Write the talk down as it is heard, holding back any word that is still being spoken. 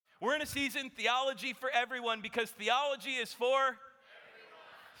We're in a season, theology for everyone, because theology is for everyone.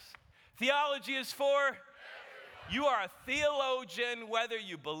 Theology is for everyone. You are a theologian whether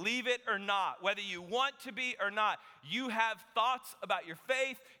you believe it or not, whether you want to be or not. You have thoughts about your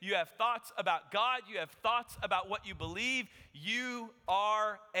faith. You have thoughts about God. You have thoughts about what you believe. You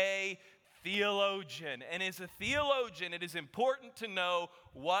are a theologian. And as a theologian, it is important to know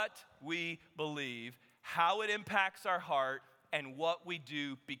what we believe, how it impacts our heart, and what we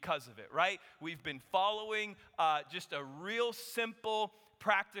do because of it, right? We've been following just a real simple,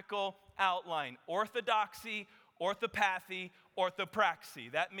 practical outline. Orthodoxy, orthopathy,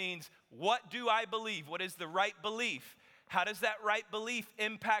 orthopraxy. That means, what do I believe? What is the right belief? How does that right belief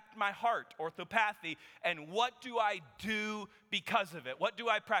impact my heart? Orthopathy. And what do I do because of it? What do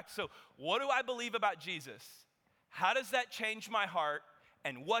I practice? So, what do I believe about Jesus? How does that change my heart?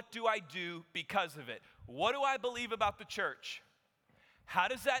 And what do I do because of it? What do I believe about the church? How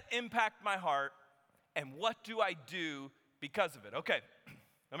does that impact my heart? And what do I do because of it? Okay,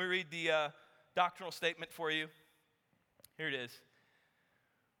 let me read the doctrinal statement for you. Here it is.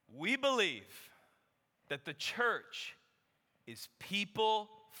 We believe that the church is people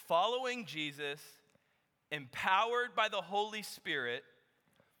following Jesus, empowered by the Holy Spirit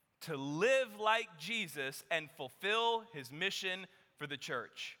to live like Jesus and fulfill his mission for the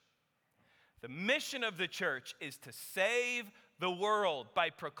church. The mission of the church is to save the world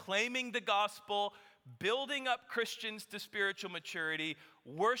by proclaiming the gospel, building up Christians to spiritual maturity,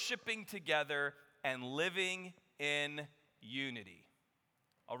 worshiping together, and living in unity.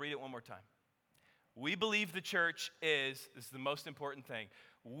 I'll read it one more time. We believe the church is, this is the most important thing,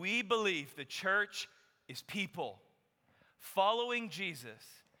 we believe the church is people following Jesus,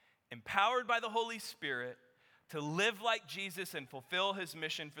 empowered by the Holy Spirit to live like Jesus and fulfill his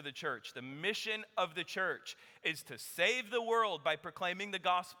mission for the church. The mission of the church is to save the world by proclaiming the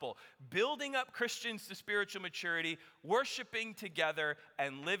gospel, building up Christians to spiritual maturity, worshiping together,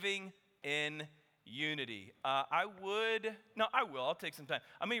 and living in unity. I'll take some time.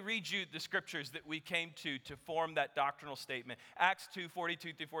 I'm going to read you the scriptures that we came to form that doctrinal statement. Acts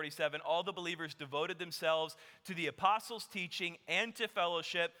 2:42-47, all the believers devoted themselves to the apostles' teaching and to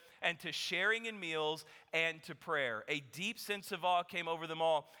fellowship and to sharing in meals and to prayer. A deep sense of awe came over them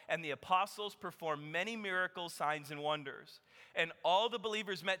all, and the apostles performed many miracles, signs, and wonders. And all the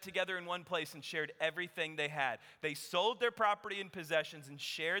believers met together in one place and shared everything they had. They sold their property and possessions and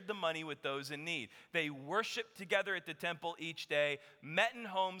shared the money with those in need. They worshiped together at the temple each day, met in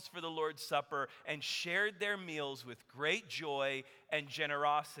homes for the Lord's Supper, and shared their meals with great joy and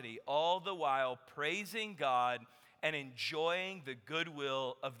generosity, all the while praising God and enjoying the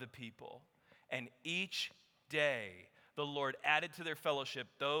goodwill of the people. And each day the Lord added to their fellowship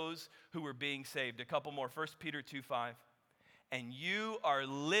those who were being saved. A couple more. 1 Peter 2:5. And you are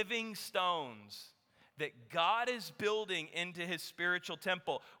living stones that God is building into his spiritual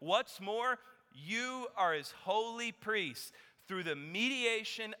temple. What's more, you are his holy priests. Through the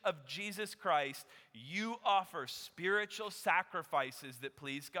mediation of Jesus Christ, you offer spiritual sacrifices that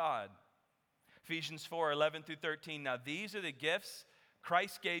please God. Ephesians 4:11-13. Now these are the gifts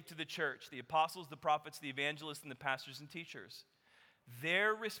Christ gave to the church, the apostles, the prophets, the evangelists, and the pastors and teachers.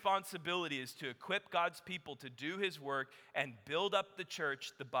 Their responsibility is to equip God's people to do his work and build up the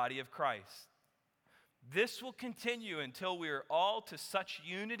church, the body of Christ. This will continue until we are all to such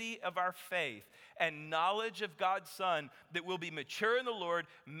unity of our faith and knowledge of God's Son that we'll be mature in the Lord,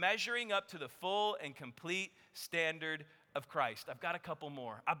 measuring up to the full and complete standard of Christ. I've got a couple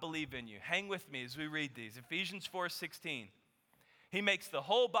more. I believe in you. Hang with me as we read these. Ephesians 4:16. He makes the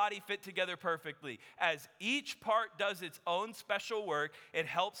whole body fit together perfectly. As each part does its own special work, it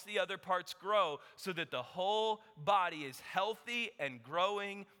helps the other parts grow so that the whole body is healthy and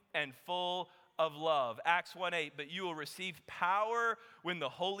growing and full of love. Acts 1:8, but you will receive power when the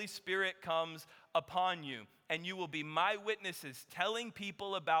Holy Spirit comes upon you, and you will be my witnesses, telling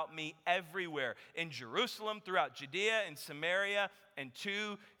people about me everywhere, in Jerusalem, throughout Judea and Samaria, and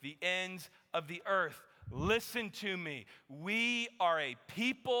to the ends of the earth. Listen to me. We are a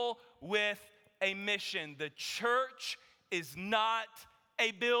people with a mission. The church is not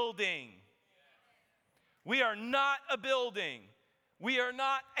a building. We are not a building. We are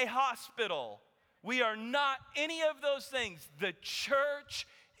not a hospital. We are not any of those things. The church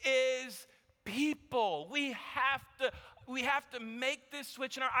is people. We have to make this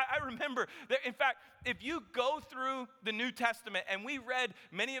switch. And I remember that, in fact, if you go through the New Testament, and we read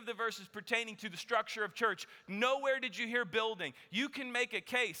many of the verses pertaining to the structure of church, nowhere did you hear building. You can make a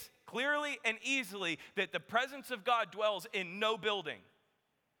case clearly and easily that the presence of God dwells in no building.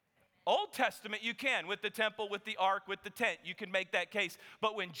 Old Testament, you can, with the temple, with the ark, with the tent. You can make that case.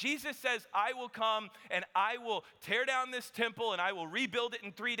 But when Jesus says, I will come and I will tear down this temple and I will rebuild it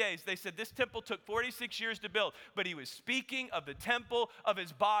in 3 days, they said this temple took 46 years to build. But he was speaking of the temple of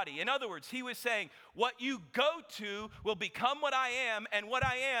his body. In other words, he was saying, what you go to will become what I am, and what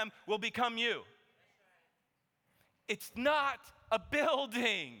I am will become you. It's not a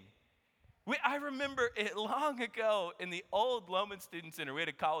building. I remember it long ago in the old Loman Student Center. We had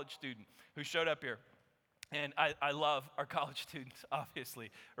a college student who showed up here. And I love our college students,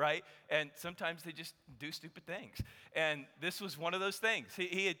 obviously, right? And sometimes they just do stupid things. And this was one of those things.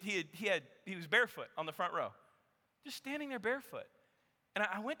 He was barefoot on the front row, just standing there barefoot. And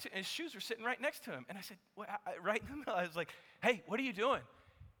I went to, and his shoes were sitting right next to him. And I said, right in the middle, I was like, hey, what are you doing?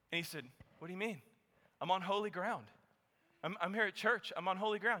 And he said, what do you mean? I'm on holy ground. I'm here at church. I'm on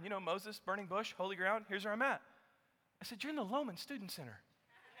holy ground. You know, Moses, burning bush, holy ground. Here's where I'm at. I said, you're in the Loman Student Center.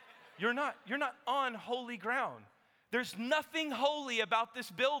 You're not on holy ground. There's nothing holy about this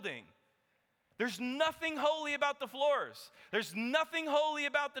building. There's nothing holy about the floors. There's nothing holy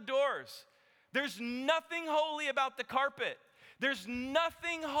about the doors. There's nothing holy about the carpet. There's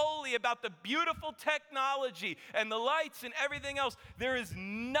nothing holy about the beautiful technology and the lights and everything else. There is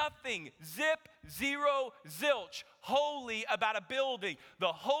nothing, zip, zero, zilch, holy about a building. The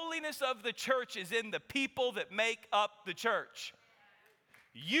holiness of the church is in the people that make up the church.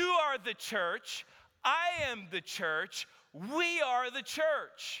 You are the church. I am the church. We are the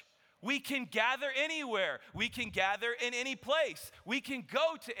church. We can gather anywhere. We can gather in any place. We can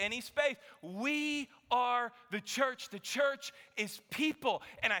go to any space. We are the church. The church is people.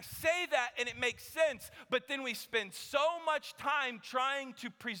 And I say that and it makes sense, but then we spend so much time trying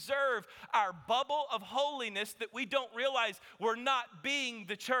to preserve our bubble of holiness that we don't realize we're not being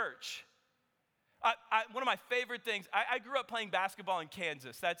the church. One of my favorite things, I grew up playing basketball in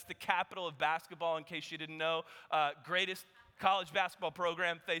Kansas. That's the capital of basketball, in case you didn't know. Greatest college basketball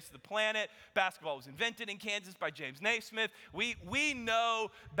program face of the planet. Basketball was invented in Kansas by James Naismith. We know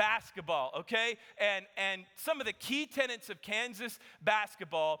basketball, okay? And some of the key tenets of Kansas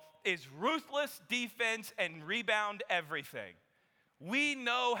basketball is ruthless defense and rebound everything. We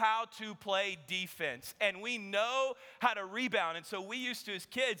know how to play defense, and we know how to rebound. And so we used to, as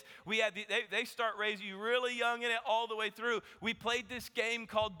kids, they start raising you really young in it all the way through. We played this game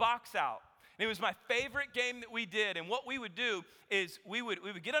called Box Out. It was my favorite game that we did, and what we would do is we would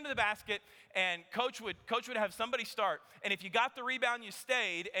get under the basket, and coach would have somebody start, and if you got the rebound, you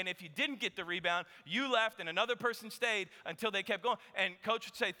stayed, and if you didn't get the rebound, you left, and another person stayed until they kept going, and coach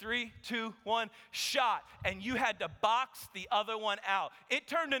would say 3, 2, 1, shot, and you had to box the other one out. It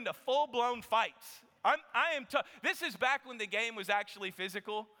turned into full-blown fights. I am tough. This is back when the game was actually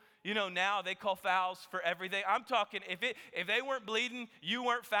physical. You know, now they call fouls for everything. I'm talking, if they weren't bleeding, you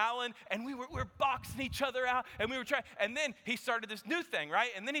weren't fouling, and we were boxing each other out, and we were trying. And then he started this new thing,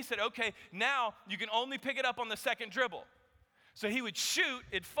 right? And then he said, okay, now you can only pick it up on the second dribble. So he would shoot,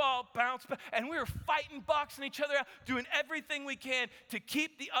 it'd fall, bounce, and we were fighting, boxing each other out, doing everything we can to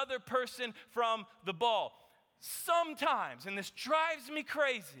keep the other person from the ball. Sometimes, and this drives me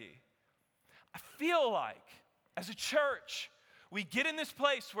crazy, I feel like, as a church, we get in this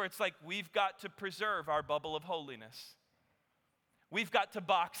place where it's like we've got to preserve our bubble of holiness. We've got to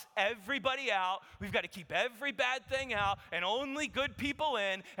box everybody out. We've got to keep every bad thing out and only good people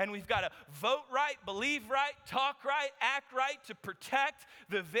in. And we've got to vote right, believe right, talk right, act right to protect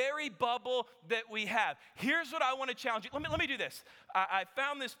the very bubble that we have. Here's what I want to challenge you. Let me do this. I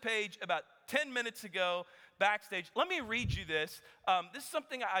found this page about 10 minutes ago backstage. Let me read you this. This is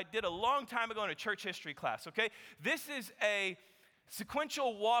something I did a long time ago in a church history class, okay? This is a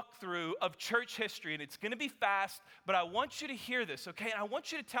sequential walkthrough of church history, and it's going to be fast, but I want you to hear this, okay? And I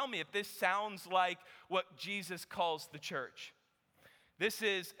want you to tell me if this sounds like what Jesus calls the church. This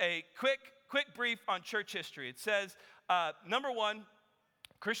is a quick brief on church history. It says, number one,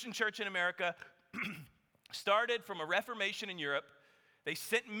 Christian church in America started from a Reformation in Europe. They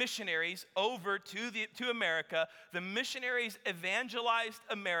sent missionaries over to America. The missionaries evangelized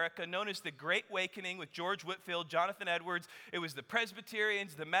America, known as the Great Awakening with George Whitefield, Jonathan Edwards. It was the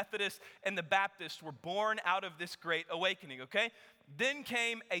Presbyterians, the Methodists, and the Baptists were born out of this Great Awakening, okay? Then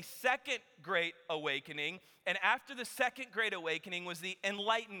came a second Great Awakening, and after the second Great Awakening was the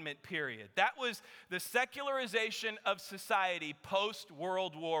Enlightenment period. That was the secularization of society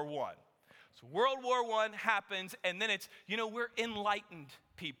post-World War I. So World War I happens, and then it's, we're enlightened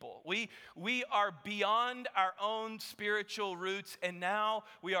people. We are beyond our own spiritual roots, and now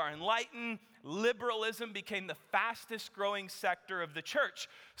we are enlightened. Liberalism became the fastest growing sector of the church.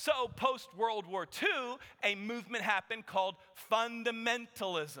 So post-World War II, a movement happened called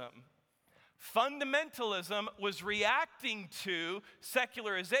fundamentalism. Fundamentalism was reacting to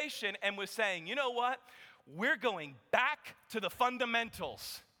secularization and was saying, you know what? We're going back to the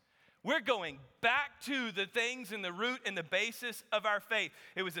fundamentals. We're going back to the things and the root and the basis of our faith.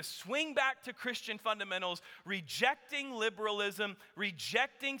 It was a swing back to Christian fundamentals, rejecting liberalism,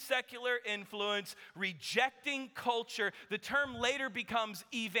 rejecting secular influence, rejecting culture. The term later becomes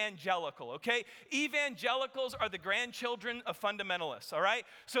evangelical, okay? Evangelicals are the grandchildren of fundamentalists, all right?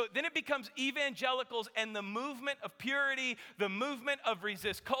 So then it becomes evangelicals and the movement of purity, the movement of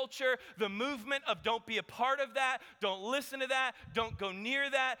resist culture, the movement of don't be a part of that, don't listen to that, don't go near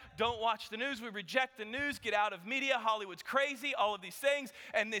that, don't watch the news. We reject the news, get out of media, Hollywood's crazy, all of these things.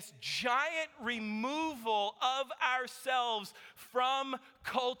 And this giant removal of ourselves from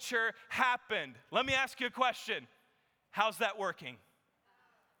culture happened. Let me ask you a question. How's that working?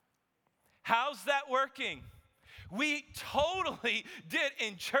 How's that working? We totally did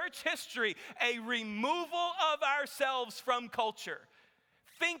in church history a removal of ourselves from culture,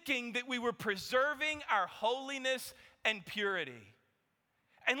 thinking that we were preserving our holiness and purity.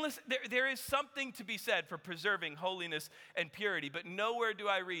 And listen, there is something to be said for preserving holiness and purity, but nowhere do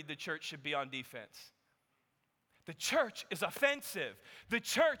I read the church should be on defense. The church is offensive. The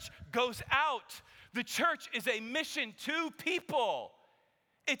church goes out. The church is a mission to people.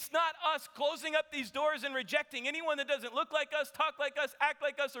 It's not us closing up these doors and rejecting anyone that doesn't look like us, talk like us, act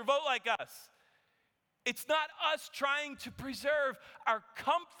like us, or vote like us. It's not us trying to preserve our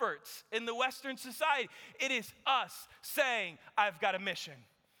comforts in the Western society. It is us saying, I've got a mission.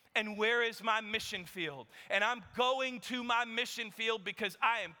 And where is my mission field? And I'm going to my mission field because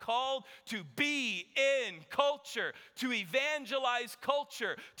I am called to be in culture, to evangelize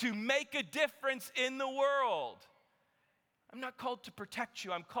culture, to make a difference in the world. I'm not called to protect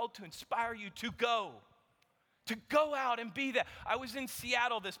you. I'm called to inspire you to go out and be that. I was in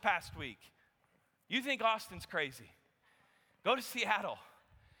Seattle this past week. You think Austin's crazy? Go to Seattle.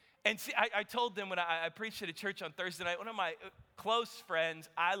 And see, I told them when I preached at a church on Thursday night, one of my close friends,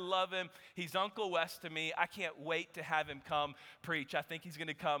 I love him. He's Uncle Wes to me. I can't wait to have him come preach. I think he's going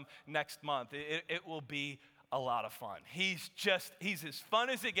to come next month. It will be a lot of fun. He's as fun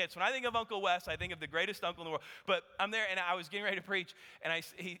as it gets. When I think of Uncle Wes, I think of the greatest uncle in the world. But I'm there, and I was getting ready to preach, and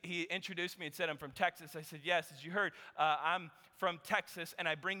he introduced me and said, I'm from Texas. I said, yes, as you heard, I'm from Texas, and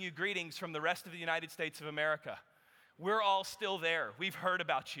I bring you greetings from the rest of the United States of America. We're all still there. We've heard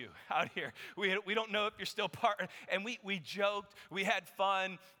about you out here. We don't know if you're still part. And we joked. We had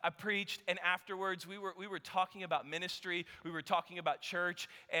fun. I preached. And afterwards, we were talking about ministry. We were talking about church.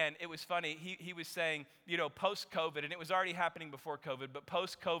 And it was funny. He was saying, post-COVID, and it was already happening before COVID, but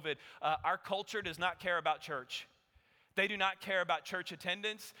post-COVID, our culture does not care about church. They do not care about church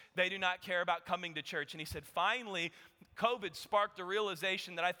attendance. They do not care about coming to church. And he said, finally, COVID sparked a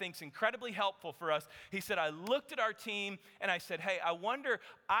realization that I think is incredibly helpful for us. He said, I looked at our team and I said, hey, I wonder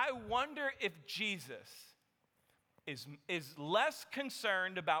if Jesus is less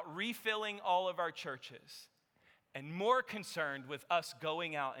concerned about refilling all of our churches and more concerned with us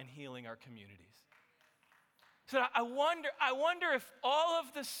going out and healing our communities. So I wonder if all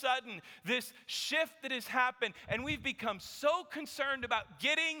of the sudden this shift that has happened and we've become so concerned about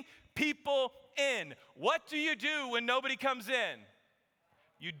getting people in. What do you do when nobody comes in?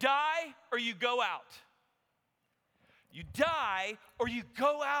 You die or you go out. You die or you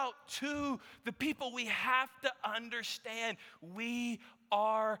go out to the people. We have to understand we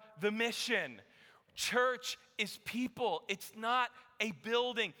are the mission. Church is people. It's not a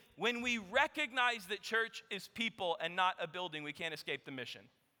building. When we recognize that church is people and not a building, we can't escape the mission.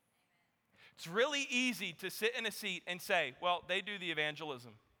 It's really easy to sit in a seat and say, well, they do the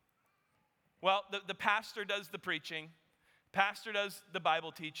evangelism. Well, the pastor does the preaching. Pastor does the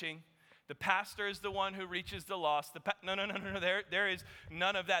Bible teaching. The pastor is the one who reaches the lost. No. There is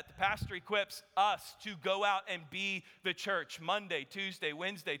none of that. The pastor equips us to go out and be the church Monday, Tuesday,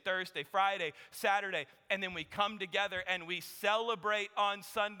 Wednesday, Thursday, Friday, Saturday. And then we come together and we celebrate on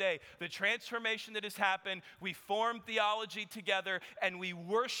Sunday the transformation that has happened. We form theology together and we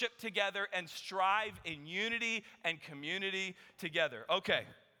worship together and strive in unity and community together. Okay,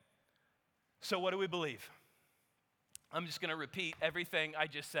 so what do we believe? I'm just going to repeat everything I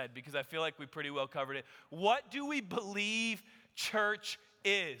just said because I feel like we pretty well covered it. What do we believe church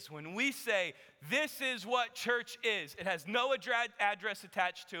is? When we say this is what church is, it has no address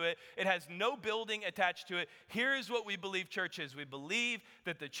attached to it. It has no building attached to it. Here's what we believe church is. We believe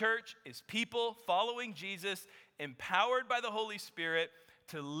that the church is people following Jesus, empowered by the Holy Spirit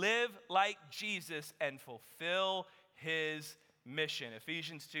to live like Jesus and fulfill his mission.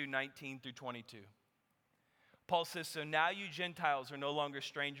 Ephesians 2:19 through 22. Paul says, so now you Gentiles are no longer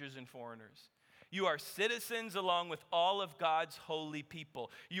strangers and foreigners. You are citizens along with all of God's holy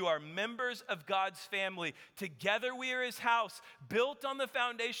people. You are members of God's family. Together we are his house, built on the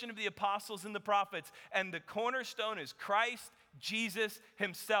foundation of the apostles and the prophets, and the cornerstone is Christ Jesus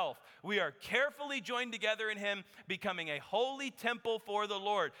himself. We are carefully joined together in him, becoming a holy temple for the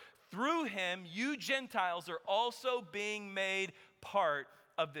Lord. Through him, you Gentiles are also being made part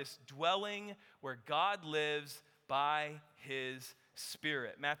of this dwelling where God lives by his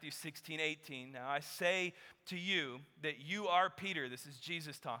Spirit. Matthew 16:18. Now I say to you that you are Peter. This is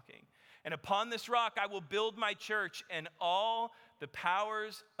Jesus talking. And upon this rock I will build my church, and all the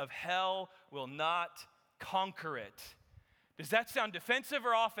powers of hell will not conquer it. Does that sound defensive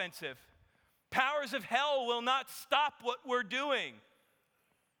or offensive? Powers of hell will not stop what we're doing.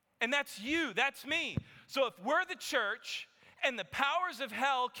 And that's you, that's me. So if we're the church and the powers of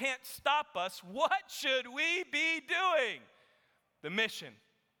hell can't stop us, what should we be doing? The mission.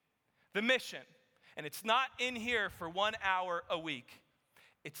 The mission. And it's not in here for 1 hour a week.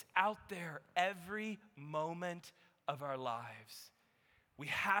 It's out there every moment of our lives. We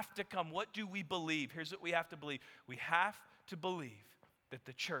have to come. What do we believe? Here's what we have to believe. We have to believe that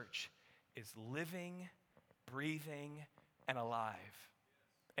the church is living, breathing, and alive.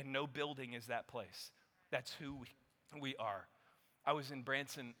 And no building is that place. That's who we are. I was in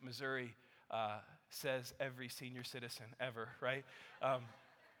Branson, Missouri, says every senior citizen ever, right?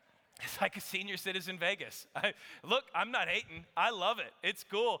 It's like a senior citizen Vegas. Look, I'm not hating. I love it. It's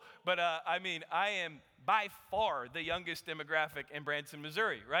cool. But I am by far the youngest demographic in Branson,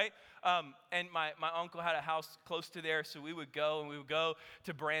 Missouri, right? And my uncle had a house close to there, so we would go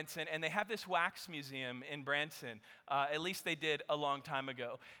to Branson, and they have this wax museum in Branson. At least they did a long time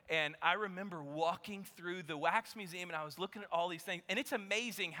ago. And I remember walking through the wax museum, and I was looking at all these things, and it's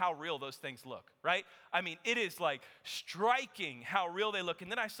amazing how real those things look, right? I mean, it is like striking how real they look. And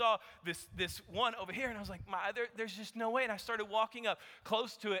then I saw this one over here, and I was like, there's just no way. And I started walking up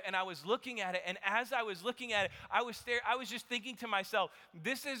close to it, and I was looking at it, and as I was looking at it, I was just thinking to myself,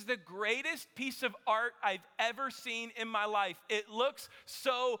 this is the greatest piece of art I've ever seen in my life. It looks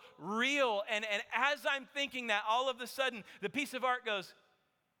so real. And as I'm thinking that, all of a sudden, the piece of art goes,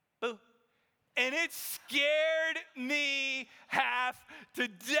 boo. And it scared me half to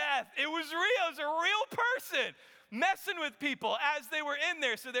death. It was real. It was a real person messing with people as they were in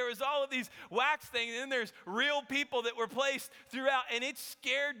there. So there was all of these wax things, and then there's real people that were placed throughout, and it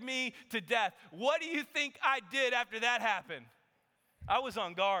scared me to death. What do you think I did after that happened? I was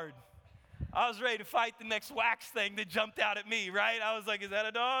on guard. I was ready to fight the next wax thing that jumped out at me, right? I was like, is that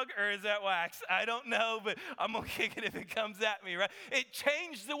a dog or is that wax? I don't know, but I'm going to kick it if it comes at me, right? It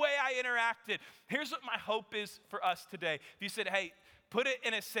changed the way I interacted. Here's what my hope is for us today. If you said, hey, put it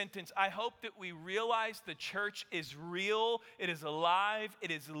in a sentence, I hope that we realize the church is real, it is alive,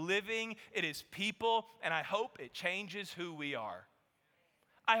 it is living, it is people, and I hope it changes who we are.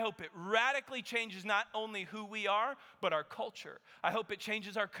 I hope it radically changes not only who we are, but our culture. I hope it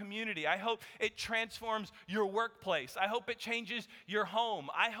changes our community. I hope it transforms your workplace. I hope it changes your home.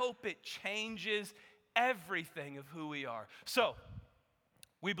 I hope it changes everything of who we are. So,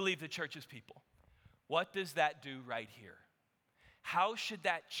 we believe the church is people. What does that do right here? How should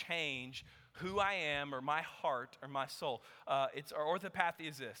that change who I am or my heart or my soul? Our orthopathy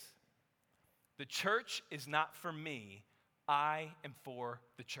is this. The church is not for me. I am for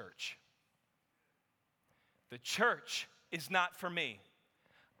the church. The church is not for me.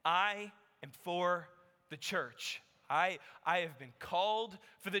 I am for the church. I have been called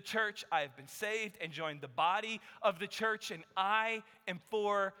for the church. I have been saved and joined the body of the church, and I am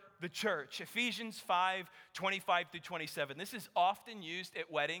for the church. Ephesians 5:25-27. This is often used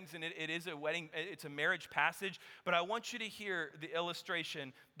at weddings, and it is a wedding, it's a marriage passage, but I want you to hear the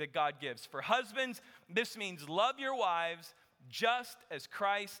illustration that God gives. For husbands, this means love your wives just as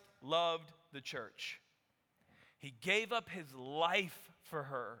Christ loved the church. He gave up his life for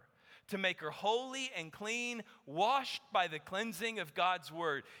her to make her holy and clean, washed by the cleansing of God's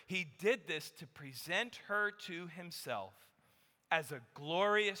word. He did this to present her to himself as a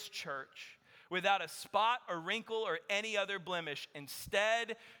glorious church, without a spot or wrinkle or any other blemish.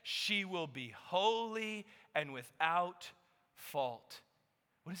 Instead, she will be holy and without fault.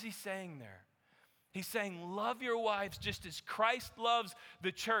 What is he saying there? He's saying, love your wives just as Christ loves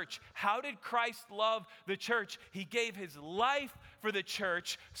the church. How did Christ love the church? He gave his life for the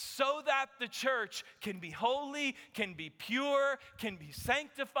church so that the church can be holy, can be pure, can be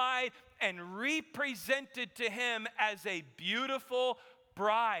sanctified, and represented to him as a beautiful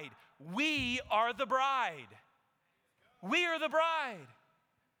bride. We are the bride. We are the bride.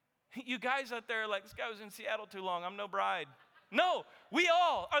 You guys out there are like, this guy was in Seattle too long, I'm no bride. No, we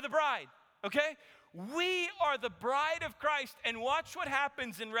all are the bride, okay? We are the bride of Christ, and watch what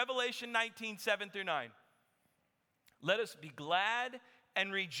happens in Revelation 19, 7 through 9. Let us be glad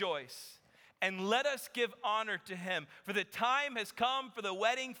and rejoice, and let us give honor to him, for the time has come for the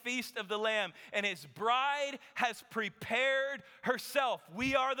wedding feast of the Lamb, and his bride has prepared herself.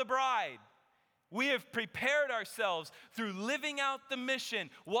 We are the bride. We have prepared ourselves through living out the mission,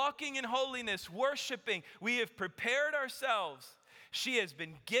 walking in holiness, worshiping. We have prepared ourselves. She has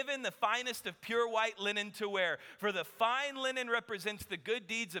been given the finest of pure white linen to wear, for the fine linen represents the good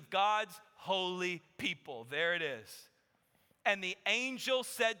deeds of God's holy people. There it is. And the angel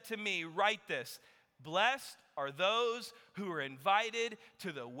said to me, write this, blessed are those who are invited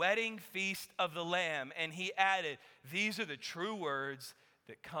to the wedding feast of the Lamb. And he added, these are the true words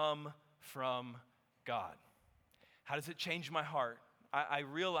that come from God. How does it change my heart? I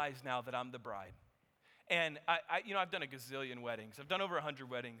realize now that I'm the bride. And I've done a gazillion weddings. I've done over 100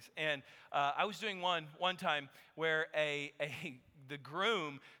 weddings. And I was doing one time where the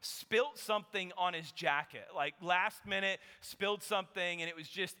groom spilt something on his jacket, like last minute spilled something, and it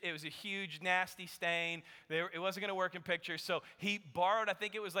was a huge nasty stain. It wasn't gonna work in pictures, so he borrowed, I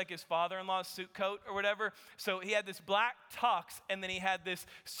think it was like his father-in-law's suit coat or whatever. So he had this black tux, and then he had this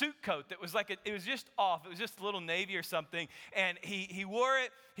suit coat that was it was just off. It was just a little navy or something, and he wore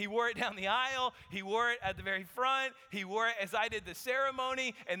it. He wore it down the aisle. He wore it at the very front. He wore it as I did the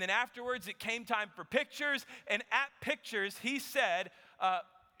ceremony. And then afterwards, it came time for pictures. And at pictures, he said,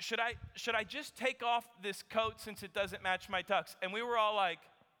 should I just take off this coat since it doesn't match my tux? And we were all like,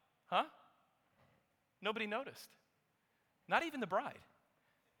 huh? Nobody noticed. Not even the bride.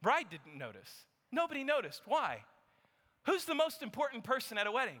 Bride didn't notice. Nobody noticed. Why? Who's the most important person at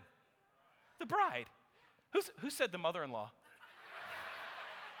a wedding? The bride. Who said the mother-in-law?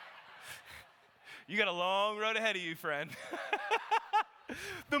 You got a long road ahead of you, friend.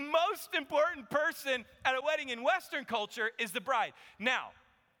 The most important person at a wedding in Western culture is the bride. Now,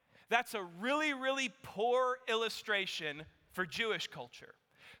 that's a really, really poor illustration for Jewish culture.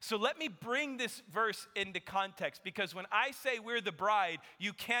 So let me bring this verse into context, because when I say we're the bride,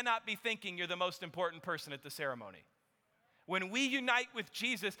 you cannot be thinking you're the most important person at the ceremony. When we unite with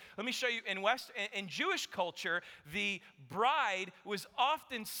Jesus, let me show you, in Jewish culture, the bride was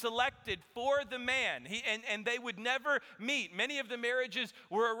often selected for the man, and they would never meet. Many of the marriages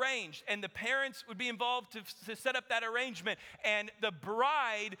were arranged, and the parents would be involved to set up that arrangement, and the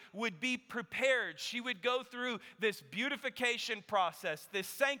bride would be prepared. She would go through this beautification process, this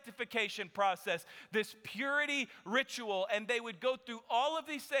sanctification process, this purity ritual, and they would go through all of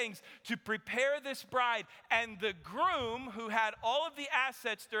these things to prepare this bride, and the groom, who had all of the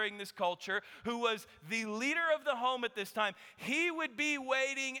assets during this culture, who was the leader of the home at this time, he would be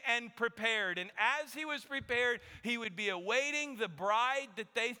waiting and prepared. And as he was prepared, he would be awaiting the bride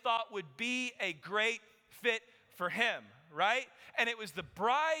that they thought would be a great fit for him, right? And it was the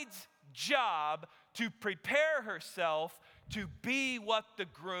bride's job to prepare herself to be what the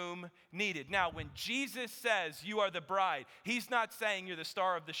groom needed. Now, when Jesus says you are the bride, he's not saying you're the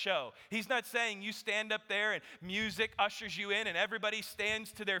star of the show. He's not saying you stand up there and music ushers you in and everybody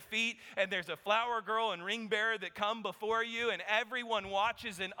stands to their feet and there's a flower girl and ring bearer that come before you and everyone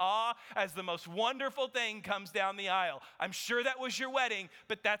watches in awe as the most wonderful thing comes down the aisle. I'm sure that was your wedding,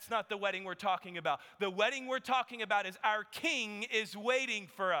 but that's not the wedding we're talking about. The wedding we're talking about is our King is waiting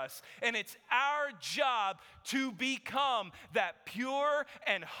for us, and it's our job to become that pure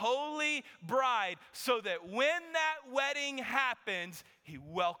and holy bride, so that when that wedding happens, he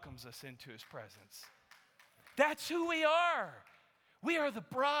welcomes us into his presence. That's who we are. We are the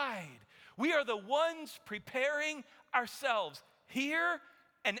bride. We are the ones preparing ourselves here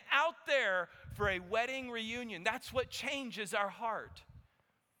and out there for a wedding reunion. That's what changes our heart.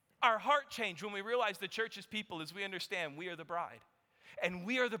 Our heart change when we realize the church's people, as we understand we are the bride. And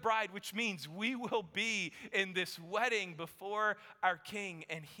we are the bride, which means we will be in this wedding before our King,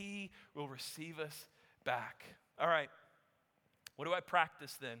 and he will receive us back. All right, what do I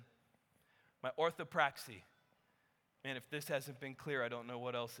practice then? My orthopraxy. Man, if this hasn't been clear, I don't know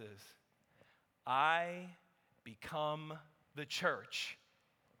what else is. I become the church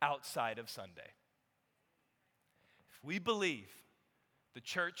outside of Sunday. If we believe the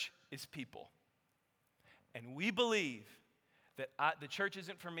church is people, and we believe that the church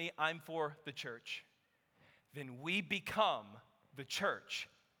isn't for me, I'm for the church, then we become the church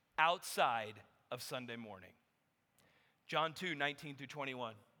outside of Sunday morning. John 2, 19 through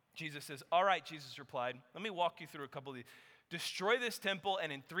 21. Jesus says, all right, Jesus replied, let me walk you through a couple of these. Destroy this temple,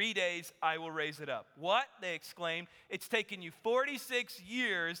 and in 3 days I will raise it up. What? They exclaimed. It's taken you 46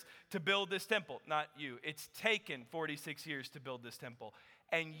 years to build this temple. Not you. It's taken 46 years to build this temple.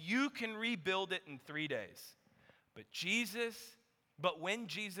 And you can rebuild it in 3 days. But when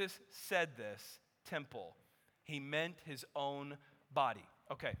Jesus said this, temple, he meant his own body.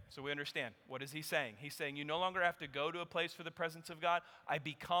 Okay, so we understand. What is he saying? He's saying you no longer have to go to a place for the presence of God. I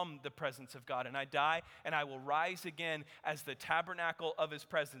become the presence of God, and I die, and I will rise again as the tabernacle of his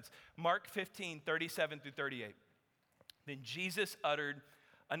presence. Mark 15, 37 through 38. Then Jesus uttered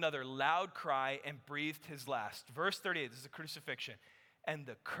another loud cry and breathed his last. Verse 38, this is the crucifixion. And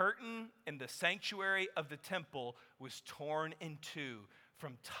the curtain in the sanctuary of the temple was torn in two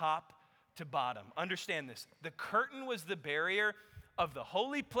from top to bottom. Understand this. The curtain was the barrier of the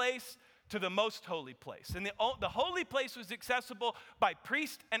holy place to the most holy place. And the holy place was accessible by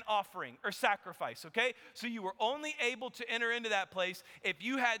priest and offering or sacrifice, okay? So you were only able to enter into that place if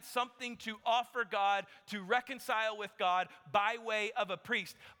you had something to offer God, to reconcile with God by way of a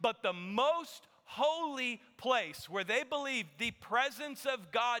priest. But the most holy place where they believed the presence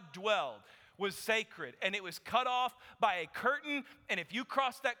of God dwelled was sacred, and it was cut off by a curtain, and if you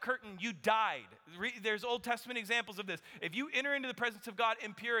crossed that curtain, you died. There's Old Testament examples of this. If you enter into the presence of God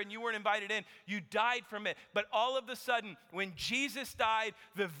impure and you weren't invited in, you died from it. But all of a sudden, when Jesus died,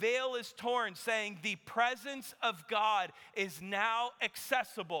 the veil is torn, saying the presence of God is now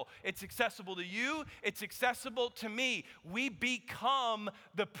accessible. It's accessible to you. It's accessible to me. We become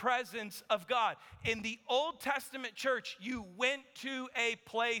the presence of God. In the Old Testament church, you went to a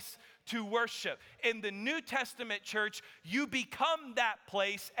place to worship. In the New Testament church, you become that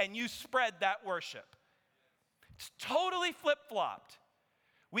place and you spread that worship. It's totally flip-flopped.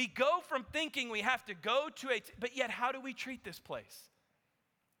 We go from thinking we have to go to but yet how do we treat this place?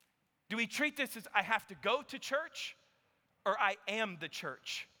 Do we treat this as I have to go to church, or I am the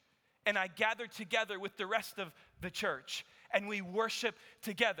church and I gather together with the rest of the church and we worship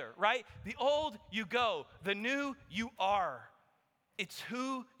together, right? The old, you go. The new, you are. It's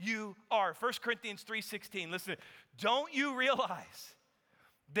who you are. 1 Corinthians 3:16, listen, don't you realize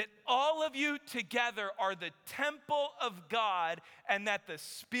that all of you together are the temple of God and that the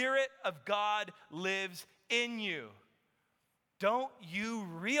Spirit of God lives in you? Don't you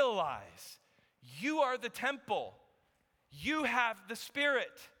realize you are the temple? You have the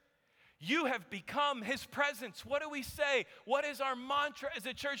Spirit. You have become his presence. What do we say? What is our mantra as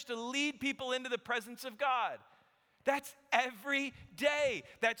a church to lead people into the presence of God? That's every day.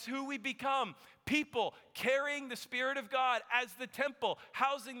 That's who we become. People carrying the Spirit of God as the temple,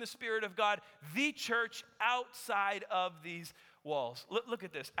 housing the Spirit of God, the church outside of these walls. Look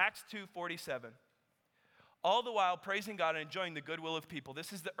at this, Acts 2:47. All the while praising God and enjoying the goodwill of people.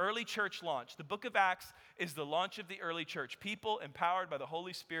 This is the early church launch. The book of Acts is the launch of the early church. People empowered by the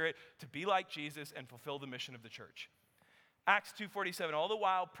Holy Spirit to be like Jesus and fulfill the mission of the church. Acts 2:47, all the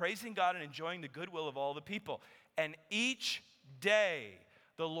while praising God and enjoying the goodwill of all the people. And each day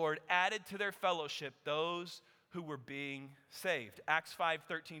the Lord added to their fellowship those who were being saved. Acts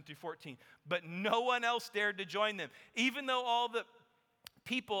 5:13 through 14. But no one else dared to join them, even though all the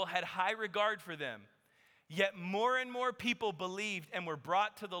people had high regard for them. Yet more and more people believed and were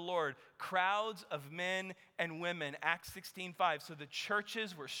brought to the Lord, crowds of men and women. Acts 16:5. So the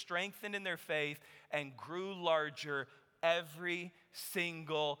churches were strengthened in their faith and grew larger every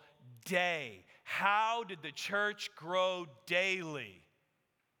single day. How did the church grow daily?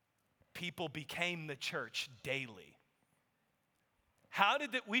 People became the church daily.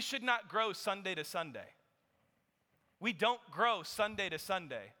 We should not grow Sunday to Sunday. We don't grow Sunday to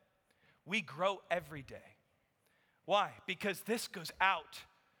Sunday. We grow every day. Why? Because this goes out.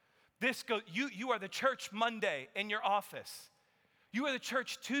 You are the church Monday in your office. You are the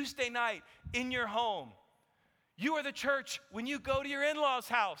church Tuesday night in your home. You are the church when you go to your in-laws'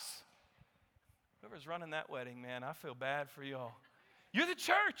 house. Whoever's running that wedding, man, I feel bad for y'all. You're the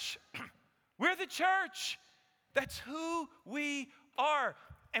church. We're the church. That's who we are.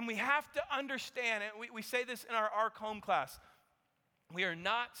 And we have to understand, and we say this in our Ark Home class, we are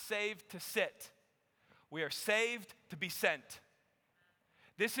not saved to sit. We are saved to be sent.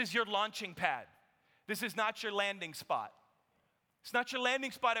 This is your launching pad. This is not your landing spot. It's not your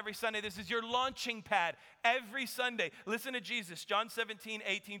landing spot every Sunday. This is your launching pad every Sunday. Listen to Jesus, John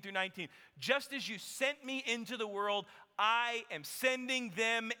 17:18 through 19. Just as you sent me into the world, I am sending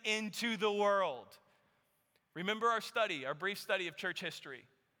them into the world. Remember our brief study of church history.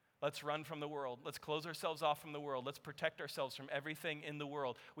 Let's run from the world. Let's close ourselves off from the world. Let's protect ourselves from everything in the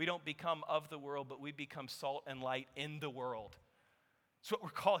world. We don't become of the world, but we become salt and light in the world. That's what we're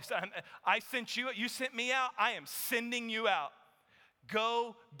called. I sent you, you sent me out, I am sending you out.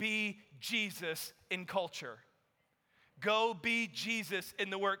 Go be Jesus in culture. Go be Jesus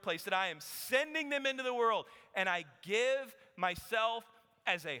in the workplace, that I am sending them into the world, and I give myself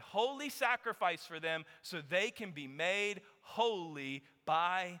as a holy sacrifice for them so they can be made holy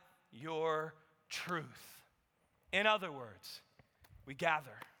by your truth. In other words, we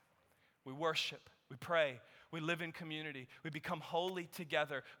gather, we worship, we pray, we live in community, we become holy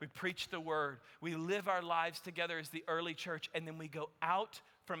together, we preach the word, we live our lives together as the early church, and then we go out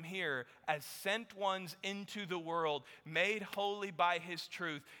from here as sent ones into the world, made holy by his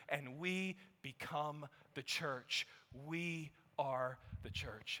truth, and we become the church. We are the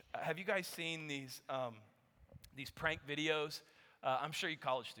church. Have you guys seen these prank videos? I'm sure you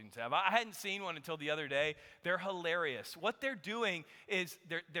college students have. I hadn't seen one until the other day. They're hilarious. What they're doing is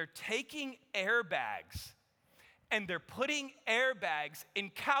they're taking airbags and they're putting airbags in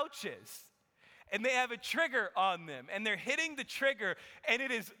couches. And they have a trigger on them, and they're hitting the trigger, and it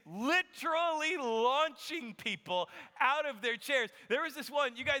is literally launching people out of their chairs. There was this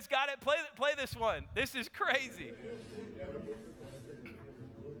one, you guys got it? Play this one. This is crazy.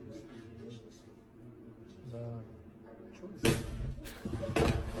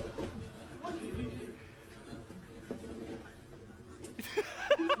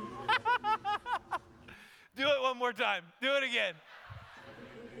 Do it one more time. Do it again.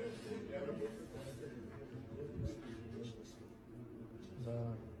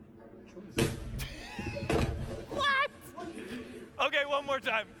 What? Okay, one more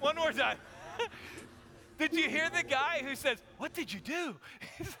time. One more time. Did you hear the guy who says, "What did you do?"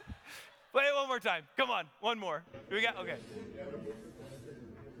 Play it one more time. Come on, one more. We got, okay.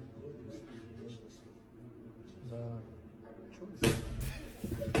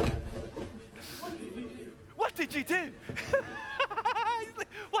 What did you do?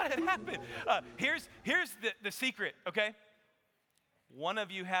 What had happened? Here's the secret, okay? One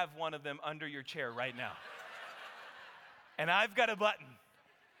of you have one of them under your chair right now. And I've got a button.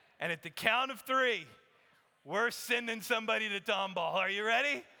 And at the count of 3, we're sending somebody to Tomball. Are you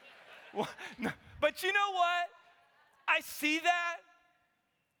ready? But you know what? I see that,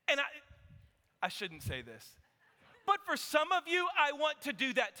 and I shouldn't say this. But for some of you, I want to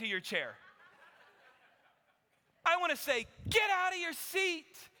do that to your chair. I want to say, get out of your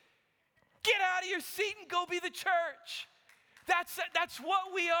seat. Get out of your seat and go be the church. That's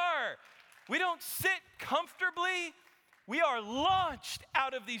what we are. We don't sit comfortably. We are launched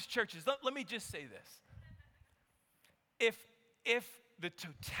out of these churches. Let me just say this. If the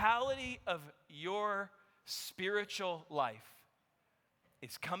totality of your spiritual life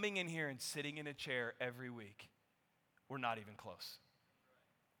is coming in here and sitting in a chair every week, we're not even close.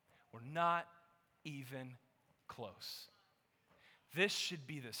 We're not even close. This should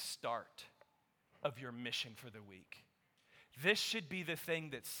be the start of your mission for the week. This should be the thing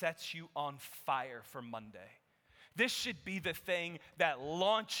that sets you on fire for Monday. This should be the thing that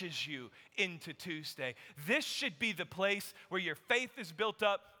launches you into Tuesday. This should be the place where your faith is built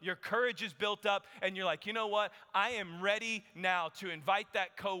up, your courage is built up, and you're like, you know what? I am ready now to invite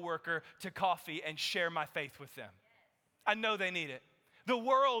that coworker to coffee and share my faith with them. I know they need it. The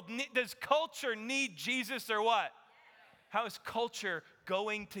world, does culture need Jesus or what? How is culture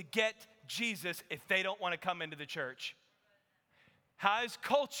going to get Jesus if they don't want to come into the church? How is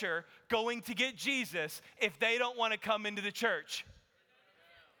culture going to get Jesus if they don't want to come into the church?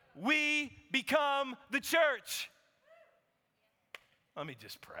 We become the church. Let me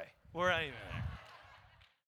just pray. We're not even there.